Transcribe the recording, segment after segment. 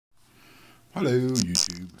Hello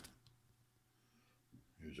YouTube.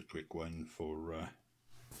 Here's a quick one for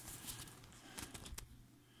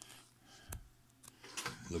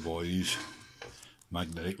the boys,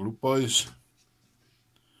 magnetic loop boys.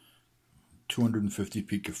 250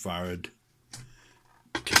 picofarad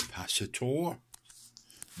capacitor.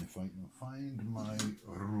 And if I can find my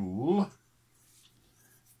rule,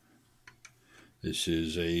 this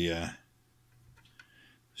is a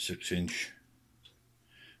 6-inch.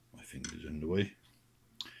 My finger's in the way.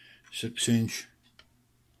 6-inch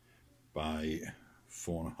by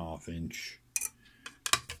 4.5 inch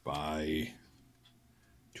by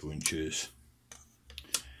 2 inches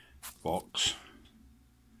box.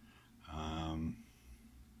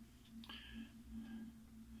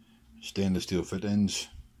 Stainless steel fittings,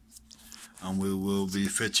 and we will be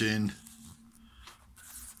fitting.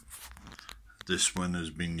 This one has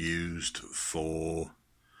been used for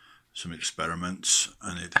some experiments,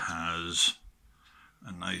 and it has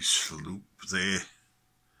a nice loop there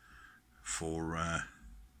for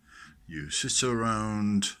use. It's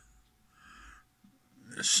around,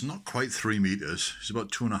 it's not quite 3 meters, it's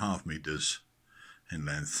about 2.5 meters in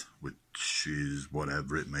length, which is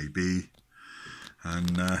whatever it may be.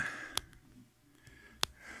 And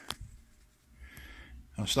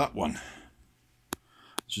that's that one.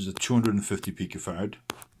 This is a 250 picofarad,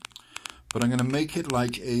 but I'm going to make it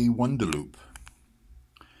like a wonder loop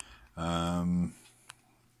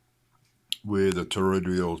with a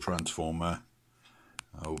toroidal transformer.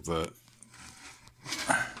 Over,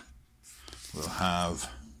 we'll have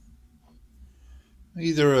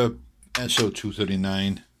either a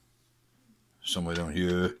SO239 somewhere down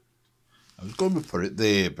here. I was going to put it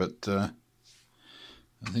there, but I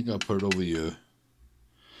think I'll put it over here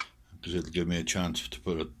because it'll give me a chance to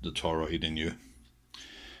put the toroid in here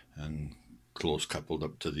and close coupled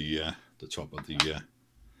up to the top of the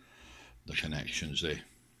connections there.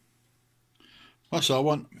 That's that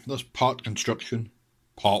one. That's part construction,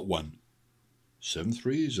 part 1. 7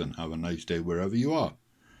 threes, and have a nice day wherever you are.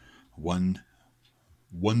 One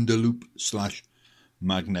wonder loop /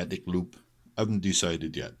 magnetic loop. I haven't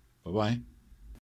decided yet. Bye bye.